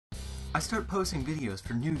I start posting videos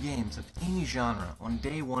for new games of any genre on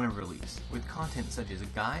day one of release, with content such as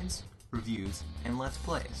guides, reviews, and let's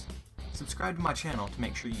plays. Subscribe to my channel to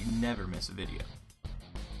make sure you never miss a video.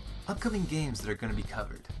 Upcoming games that are going to be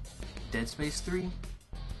covered: Dead Space 3,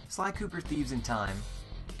 Sly Cooper Thieves in Time,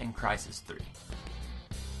 and Crysis 3.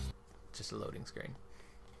 Just a loading screen.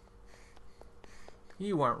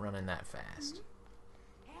 You weren't running that fast.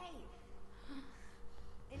 Hey!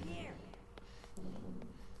 In here!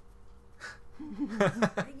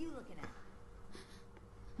 What are you looking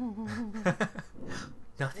at?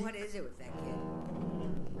 Nothing. What is it with that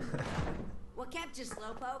kid? What kept you,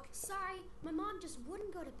 slowpoke? Sorry, my mom just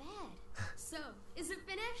wouldn't go to bed. So, is it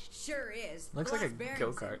finished? Sure is. Looks like a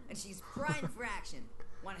go-kart. And she's primed for action.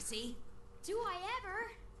 Want to see? Do I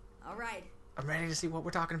ever? All right. I'm ready to see what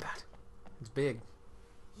we're talking about. It's big.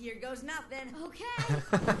 Here goes nothing. Okay.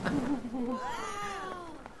 Wow.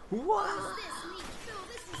 What? What's this neat? Phil,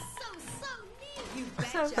 this is so neat. You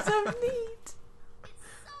betcha. So neat. It's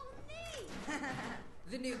so neat.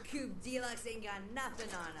 The new Coupe Deluxe ain't got nothing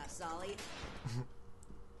on us, Ollie.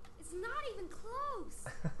 It's not even close.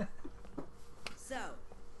 So,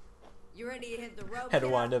 you ready to hit the road? Had to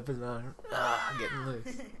wind up his arm. Getting loose.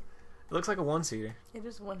 It looks like a one-seater. It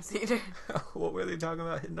is one-seater. What were they talking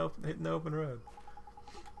about? Hitting the open road.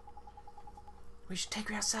 We should take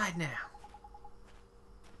her outside now.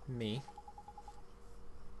 Me.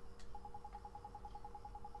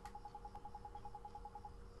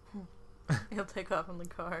 He'll take off in the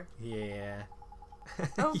car. Yeah.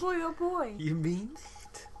 Oh boy, oh boy. You mean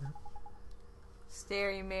it?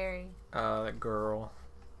 Starey Mary. Oh, that girl.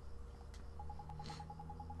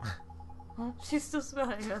 Huh? She's still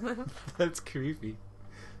smiling on them. That's creepy.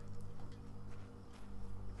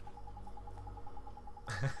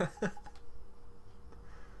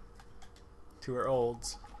 To her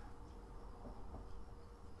olds.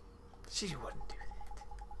 She wouldn't do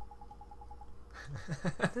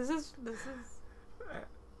that. This is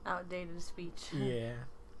outdated speech. Yeah.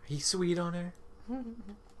 He's sweet on her.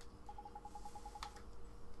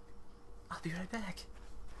 I'll be right back.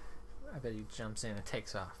 I bet he jumps in and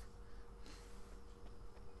takes off.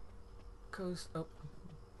 Coast. Oh.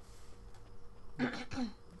 Down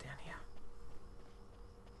here.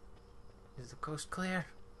 Is the coast clear?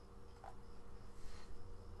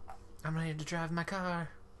 I'm ready to drive my car.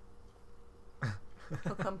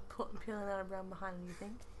 He'll come peeling out around behind him, you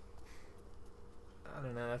think? I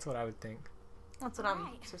don't know, that's what I would think. That's what I'm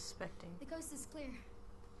Right. suspecting. The coast is clear.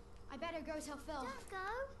 I better go tell Phil. Don't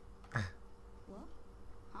go. What?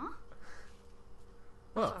 Huh?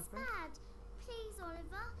 Well, It's bad. Please,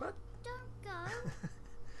 Oliver. what? Don't go.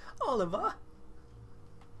 Oliver?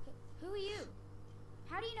 Who are you?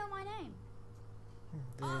 How do you know my name?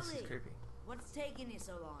 This Ollie. is creepy. What's taking you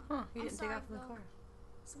so long? Huh, he I'm didn't take sorry, off in the Phil. car.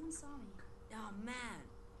 Someone saw me. Oh, man.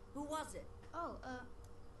 Who was it? Oh,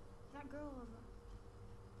 that girl over.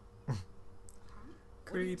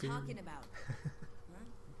 What are you Creepy. talking about? Huh?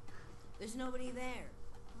 There's nobody there.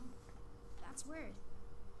 That's weird.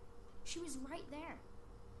 She was right there.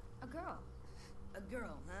 A girl. A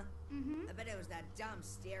girl, huh? Mm-hmm. I bet it was that dumb,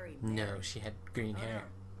 staring No, Mary. she had green hair.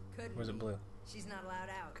 Couldn't Or was it be. blue? She's not allowed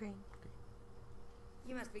out. Green.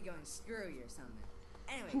 You must be going screwy or something.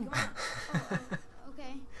 Anyway, come on.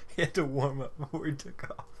 Okay. He had to warm up before he took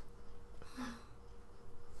off.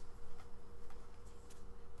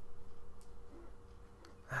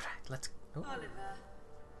 Alright, let's go. Oh, Oliver,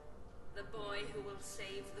 the boy who will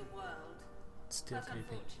save the world. still But creepy.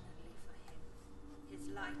 unfortunately for him, his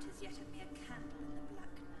light is yet a mere candle in the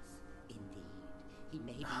blackness. Indeed. He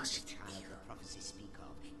may be Oh, the she's child evil. the prophecies speak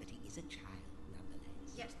of, but he is a child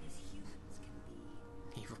nonetheless. Yet as humans can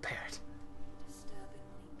be Evil parrot.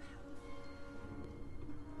 disturbingly powerful.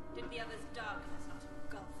 Did the other's darkness not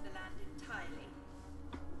engulf the land entirely?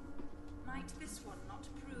 Might this one not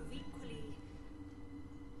prove equally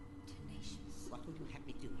tenacious? What will you have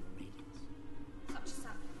me do, Your Radiance? Such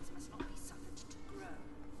saplings must not be suffered to grow.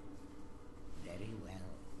 Very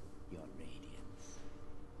well, Your Radiance.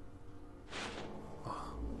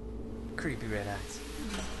 Oh, creepy red eyes.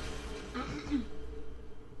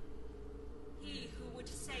 He who would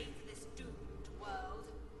save this doomed world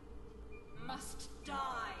must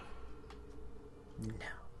die.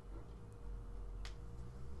 No.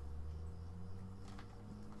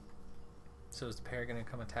 So is the pair gonna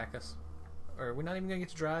come attack us? Or are we not even gonna get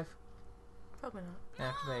to drive? Probably not.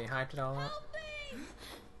 After they hyped it all up? Help me!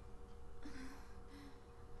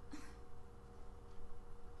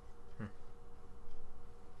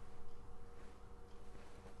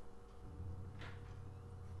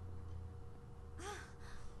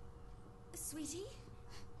 Sweetie?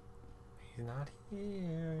 He's not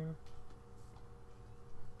here.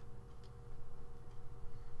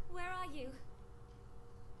 are you?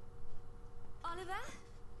 Oliver?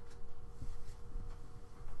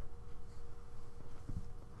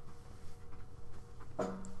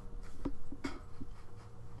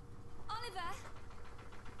 Oliver?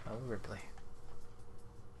 Oh, Ripley.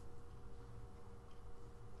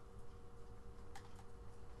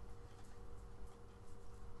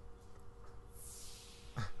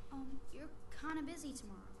 You're kind of busy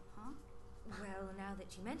tomorrow, huh? Well, now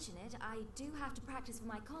that you mention it, I do have to practice for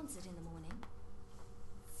my concert in the morning.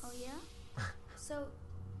 Oh, yeah? So,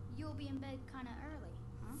 you'll be in bed kind of early,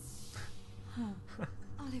 huh?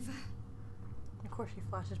 Oliver. Of course, she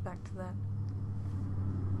flashes back to that.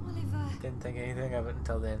 Oliver. Didn't think anything of it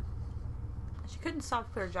until then. She couldn't stop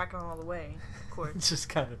to put her jacket on all the way, of course. Just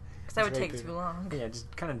kind of. Because that would drape take it. too long. Yeah,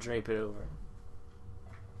 just kind of drape it over.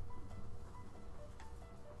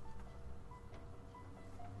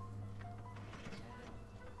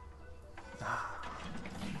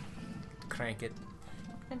 Crank it.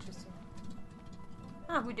 Interesting.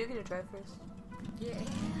 Ah, we do get to drive first. Yeah.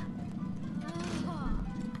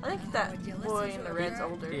 I think that Would you boy listen in to the her? red's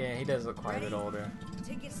older. Yeah, he does look quite a bit older.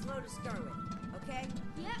 Take it slow to start with, okay?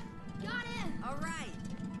 Yep, got it. All right.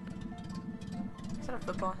 Is that a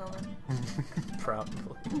football helmet?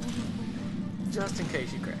 Probably. Just in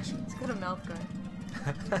case you crash. It's got a mouth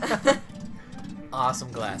guard.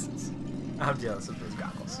 Awesome glasses. I'm jealous of those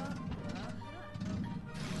goggles.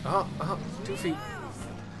 Oh, 2 feet.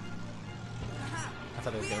 I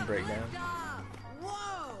thought it was gonna break down.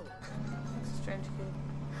 Whoa! Strange kid.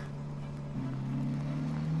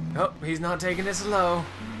 Oh, he's not taking it slow.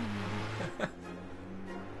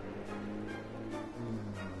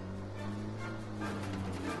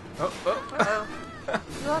 Oh. Uh-oh.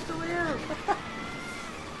 You lost the wheel.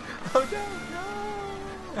 Oh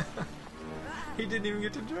no! He didn't even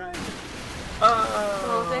get to drive it. Oh! The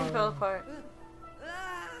whole thing fell apart.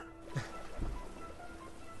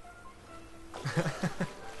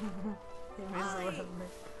 He missed the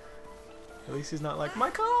helmet. At least he's not like, my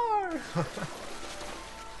car!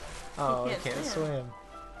 Oh, he can't swim.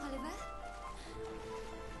 Oliver?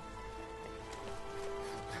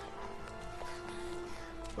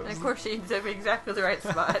 And of course she ends up in exactly the right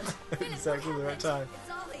spot. Exactly the right time.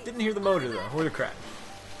 It's Ollie. Didn't hear the motor though. Would have crashed.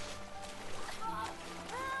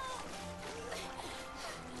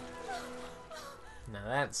 Now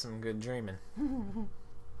that's some good dreaming.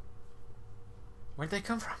 Where'd they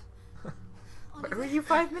come from? Where were you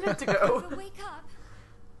 5 minutes ago? Oliver, wake up.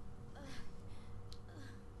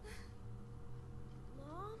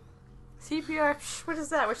 Mom? CPR, psh, what is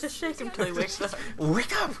that? Let's just shake him till he wakes up.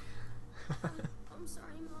 Wake up! I'm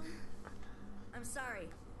sorry, Mom. I'm sorry.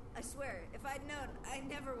 I swear, if I'd known, I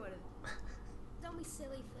never would have. Don't be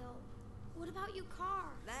silly, Phil. What about your car?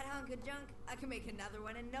 That hunk of junk, I can make another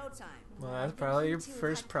one in no time. Well, that's I probably think your you two have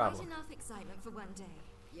first had problem. Quite enough excitement for one day.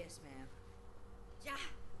 Yes, ma'am. Yeah,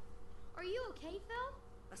 Are you okay, Phil?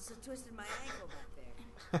 I still twisted my ankle back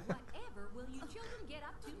there. Whatever will you children get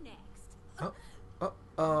up to next?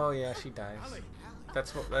 Oh yeah, she dies.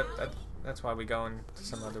 That's what that's why we go into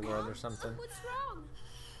some other world or something. What's wrong?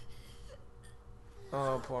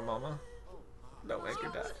 Oh, poor mama. Don't make her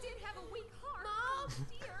die. You did have a weak heart. Mom?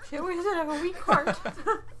 Dear. She always did have a weak heart.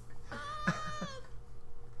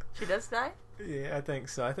 She does die? Yeah, I think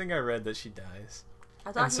so. I think I read that she dies.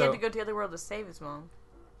 I thought And he so- had to go to the other world to save his mom.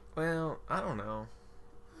 Well, I don't know.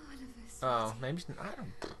 Oh, maybe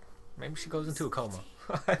maybe she goes into a coma.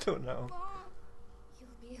 I don't know. Mom? You'll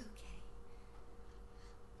be okay.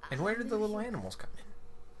 And where did the little animals come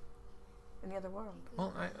in? In the other world.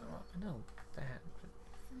 Well, I know that. But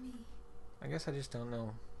For me. I guess I just don't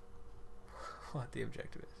know what the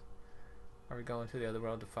objective is. Are we going to the other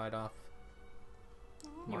world to fight off?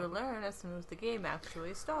 You will learn as soon as the game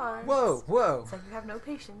actually starts. Whoa! It's like you have no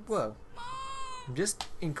patience. Whoa! I'm just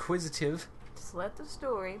inquisitive. Just let the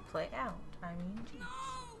story play out. I mean, geez.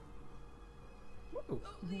 Whoa.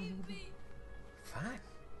 Fine.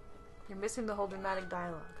 You're missing the whole dramatic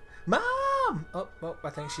dialogue. Mom! Oh, I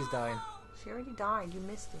think she's dying. She already died. You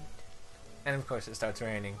missed it. And of course it starts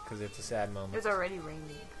raining because it's a sad It moment. was already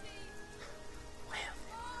raining.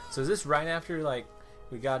 So is this right after, like,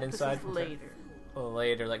 we got This inside? is later. Oh,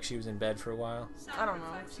 later, like she was in bed for a while? I don't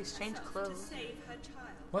know. She's changed clothes. To save her child.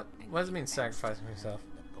 What does it mean, sacrificing herself?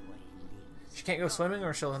 The boy lives. She can't go swimming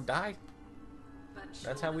or she'll die? But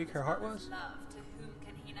That's how weak her heart was? Love, to whom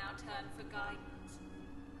can he now turn for guidance?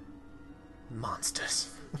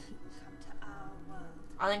 Monsters. Come to our world.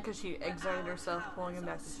 I think because she exerted herself pulling him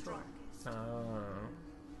back to shore. Oh.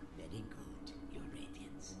 Very good, your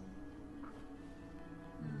radiance.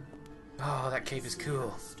 Oh, that cape is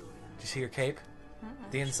cool. Did you see her cape?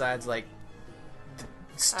 The inside's like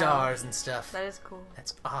stars and stuff. That is cool.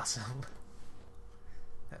 That's awesome.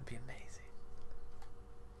 That'd be amazing.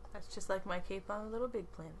 That's just like my cape on a Little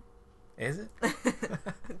Big Planet. Is it?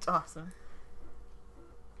 It's awesome.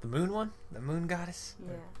 The moon one? The moon goddess?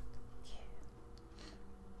 Yeah.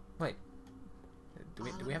 Wait. Do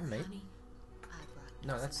we have a mate?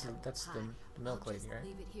 No, that's the milk lady, right?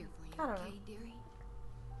 Leave it here for you, I don't know. okay, dearie?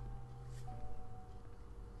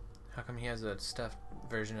 How come he has a stuffed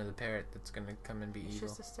version of the parrot that's gonna come and be It's evil?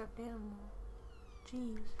 just a stuffed animal.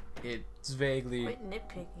 Jeez. It's vaguely... Quit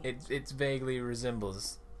nitpicking. It vaguely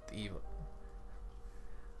resembles the evil.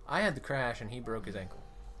 I had the crash and he broke his ankle.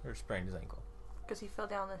 Or sprained his ankle. Because he fell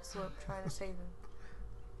down the slope trying to save him.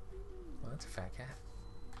 Well, that's a fat cat.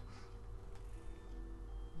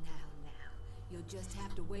 Now, you'll just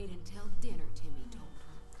have to wait until dinner, Timmy told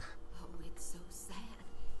her. Oh, it's so sad.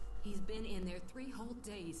 He's been in there 3 whole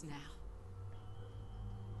days now.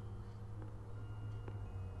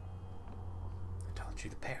 I told you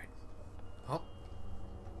the parrot. Oh.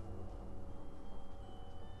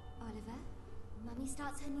 Oliver, Mummy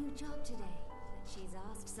starts her new job today. She's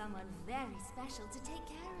asked someone very special to take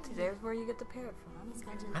care of you. There's where you get the parrot from. Mummy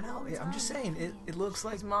spent a I know, long I'm just time saying, making it looks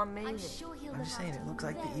like... His mom made I'm it. sure he'll I'm look just saying, after it looks you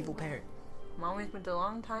like the very evil well. parrot. Mom spent a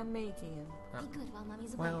long time making him. Oh. Be good while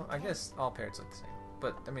Mummy's away. Well, I okay? guess all parrots look the same.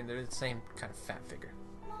 But, I mean, they're the same kind of fat figure.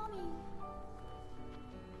 Mommy.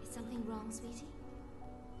 Is something wrong, sweetie?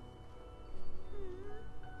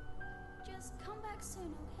 Just come back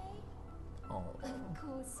soon, okay? Oh. Of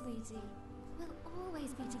course, sweetie. We'll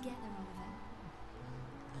always be together, Oliver.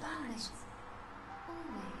 Always.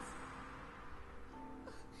 Always.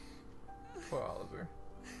 Poor Oliver.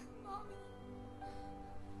 Mommy,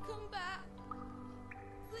 come back.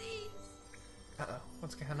 Please. Uh-oh.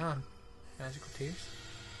 What's going on? Magical tears?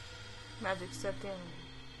 Magic stuffed animal.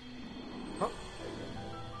 Oh.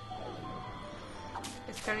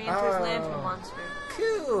 It's turning into his lantern monster.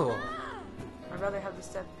 Cool! I'd rather have the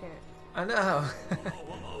stuffed parrot. I know.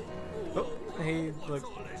 Oh, he looks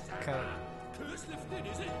kind of... First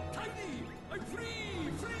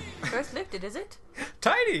lifted, is it?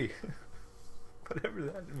 Tiny! Whatever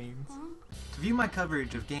that means. To view my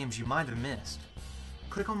coverage of games you might have missed,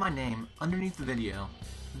 click on my name underneath the video.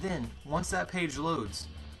 Then, once that page loads,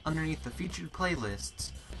 underneath the featured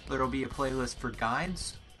playlists, there will be a playlist for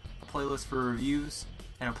guides, a playlist for reviews,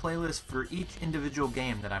 and a playlist for each individual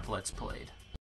game that I've Let's Played.